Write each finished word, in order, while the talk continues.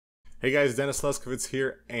Hey guys, Dennis Leskovitz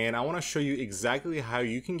here, and I want to show you exactly how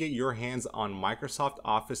you can get your hands on Microsoft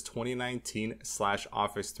Office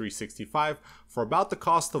 2019/Office 365 for about the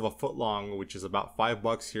cost of a foot long, which is about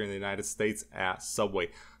 $5 here in the United States at Subway.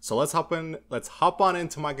 So let's hop on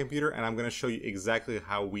into my computer, and I'm going to show you exactly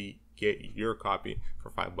how we get your copy for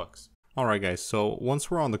 $5. Alright guys, so once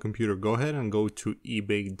we're on the computer, go ahead and go to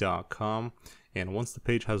ebay.com, and once the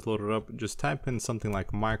page has loaded up, just type in something like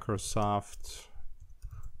Microsoft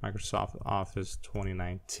Office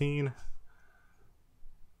 2019.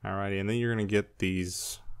 Alrighty, and then you're gonna get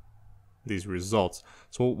these results.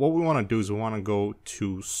 So what we want to do is we want to go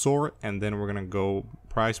to sort, and then we're gonna go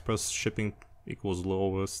price plus shipping equals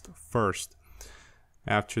lowest first.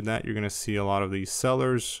 After that, you're gonna see a lot of these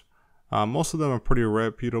sellers. Most of them are pretty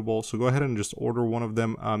reputable, so go ahead and just order one of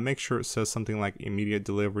them. Make sure it says something like immediate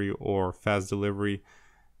delivery or fast delivery.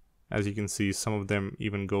 As you can see, some of them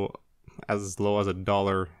even go as low as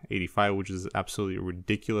 $1.85, which is absolutely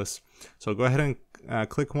ridiculous. So go ahead and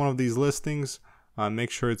click one of these listings.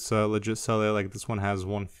 Make sure it's a legit seller. Like this one has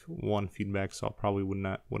one feedback, so I probably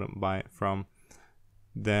wouldn't buy it from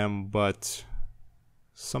them. But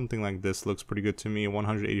something like this looks pretty good to me.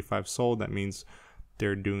 185 sold. That means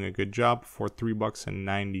they're doing a good job for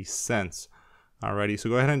 $3.90. Alrighty, so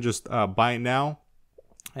go ahead and just buy it now.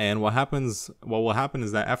 And what will happen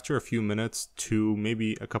is that after a few minutes to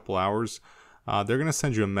maybe a couple hours, they're going to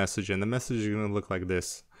send you a message, and the message is going to look like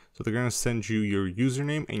this. So they're going to send you your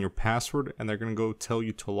username and your password, and they're going to go tell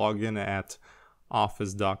you to log in at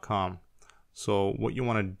office.com. So what you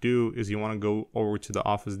want to do is you want to go over to the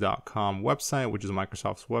office.com website, which is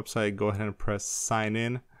Microsoft's website. Go ahead and press sign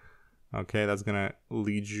in. Okay, that's going to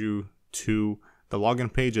lead you to the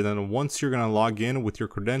login page, and then once you're going to log in with your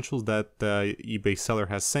credentials that the eBay seller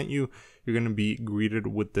has sent you, you're going to be greeted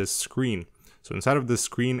with this screen. So inside of this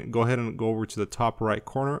screen, go ahead and go over to the top right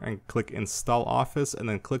corner and click Install Office, and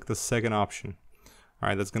then click the second option.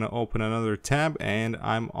 Alright, that's going to open another tab, and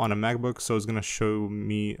I'm on a MacBook, so it's going to show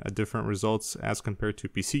me different results as compared to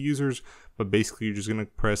PC users. But basically, you're just going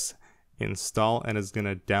to press Install, and it's going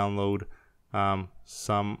to download the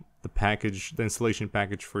installation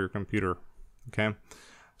package for your computer. Okay,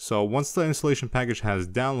 so once the installation package has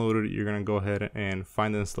downloaded, you're going to go ahead and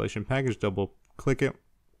find the installation package, double click it.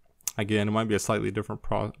 Again, it might be a slightly different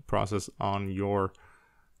process on your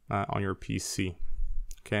PC.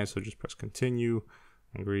 Okay, so just press continue,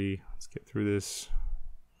 agree. Let's get through this.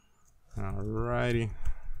 Alrighty,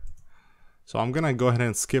 so I'm going to go ahead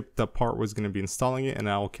and skip the part where it's going to be installing it, and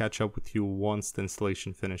I'll catch up with you once the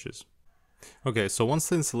installation finishes. Okay, so once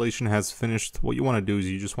the installation has finished, what you want to do is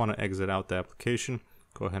you just want to exit out the application.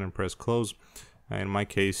 Go ahead and press close. In my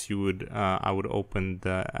case, I would open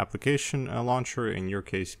the application launcher. In your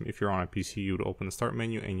case, if you're on a PC, you would open the start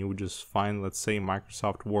menu, and you would just find, let's say,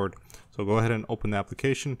 Microsoft Word. So go ahead and open the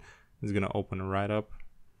application. It's going to open right up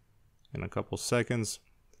in a couple seconds.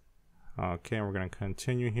 Okay, and we're going to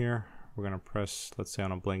continue here. We're going to press, let's say,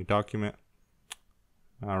 on a blank document.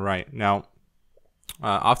 All right, now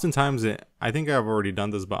oftentimes, I think I've already done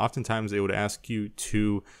this, but oftentimes it would ask you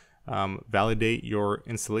to validate your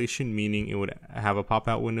installation, meaning it would have a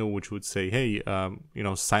pop-out window which would say, hey,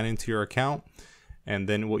 sign into your account. And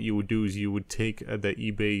then what you would do is you would take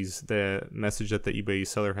the message that the eBay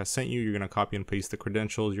seller has sent you. You're going to copy and paste the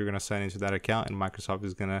credentials. You're going to sign into that account, and Microsoft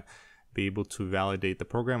is going to be able to validate the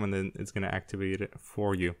program, and then it's going to activate it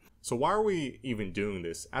for you. So why are we even doing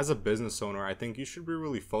this? As a business owner, I think you should be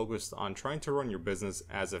really focused on trying to run your business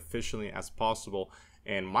as efficiently as possible.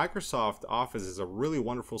 And Microsoft Office is a really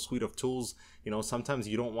wonderful suite of tools. Sometimes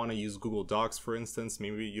you don't want to use Google Docs, for instance.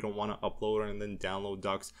 Maybe you don't want to upload and then download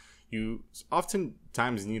docs. You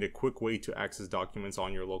oftentimes need a quick way to access documents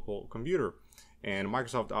on your local computer. And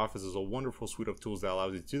Microsoft Office is a wonderful suite of tools that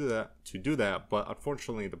allows you to do that, but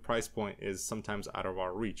unfortunately the price point is sometimes out of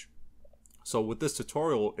our reach. So with this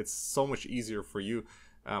tutorial, it's so much easier for you,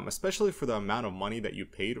 especially for the amount of money that you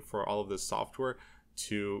paid for all of this software,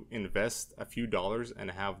 to invest a few dollars and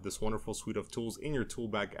have this wonderful suite of tools in your tool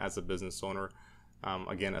bag as a business owner.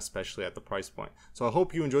 Again, especially at the price point. So I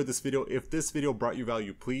hope you enjoyed this video. If this video brought you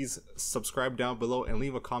value, please subscribe down below and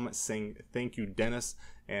leave a comment saying thank you, Dennis,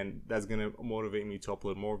 and that's going to motivate me to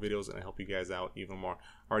upload more videos and help you guys out even more.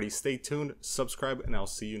 Alrighty, stay tuned, subscribe, and I'll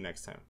see you next time.